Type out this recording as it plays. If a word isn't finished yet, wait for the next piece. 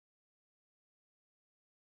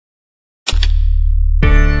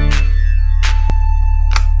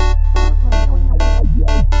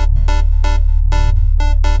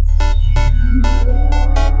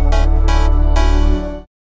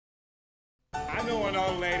knew an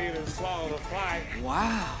old lady that swallowed a fly.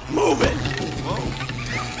 Wow. Move it! Whoa.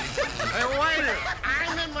 Hey, waiter!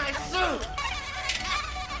 I'm in my suit!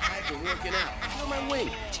 I've been working out. Feel my wing.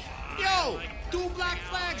 Yo, 2 black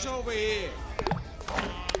flags over here.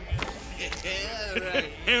 Yeah,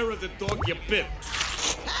 right. Hair of the dog you bit.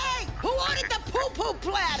 Hey, who ordered the poo-poo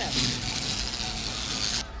platter?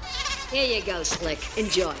 Here you go, Flik.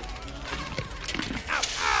 Enjoy. Ow!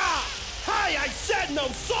 Ah! Hey, I said no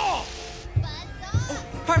salt!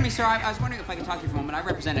 Pardon me, sir. I was wondering if I could talk to you for a moment. I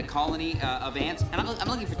represent a colony of ants, and I'm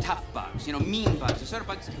looking for tough bugs. You know, mean bugs. The sort of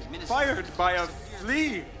bugs that administer... Fired by a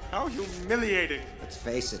flea. How humiliating. Let's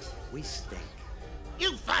face it, we stink.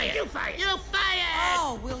 You fired! You fired! You fired!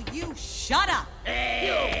 Oh, will you shut up?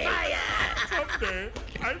 You fired! Someday,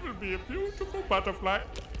 I will be a beautiful butterfly,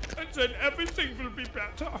 and then everything will be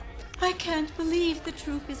better. I can't believe the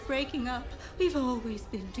troop is breaking up. We've always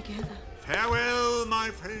been together. Farewell, my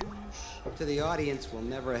friends. To the audience, we'll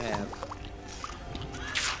never have.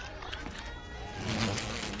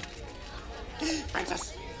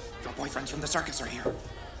 Princess, your boyfriends from the circus are here.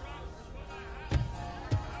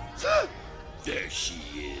 There she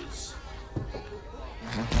is.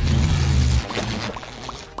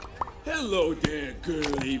 Hello there,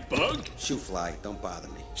 girly bug. Shoe fly, don't bother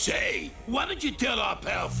me. Say, why don't you tell our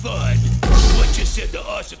pal Fudd what you said to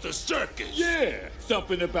us at the circus? Yeah,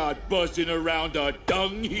 something about buzzing around a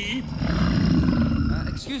dung heap.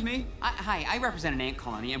 Excuse me. Hi, I represent an ant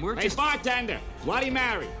colony, and we're Hey, just... bartender, what he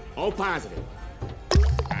marry? Oh, positive.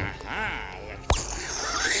 Aha.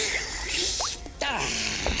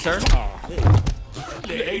 Sir?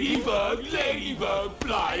 Ladybug,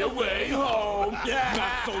 fly away home.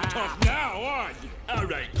 Not so tough now, are you? All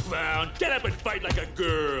right, clown, get up and fight like a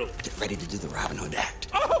girl. Get ready to do the Robin Hood act.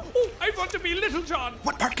 Oh, I want to be Little John.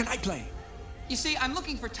 What part can I play? You see, I'm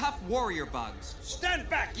looking for tough warrior bugs. Stand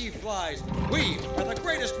back, ye flies. We are the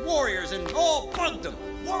greatest warriors in all bugdom.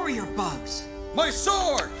 Warrior bugs. My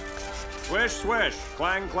sword! Swish, swish,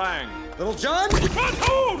 clang, clang. Little John? But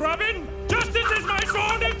who, Robin? Justice is my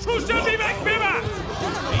sword, and truth shall be back, Biba!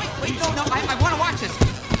 Wait, no, I want to watch this.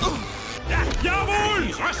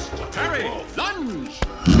 Jawohl! Thrust, parry, lunge.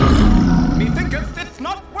 Me thinketh it's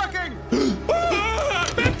not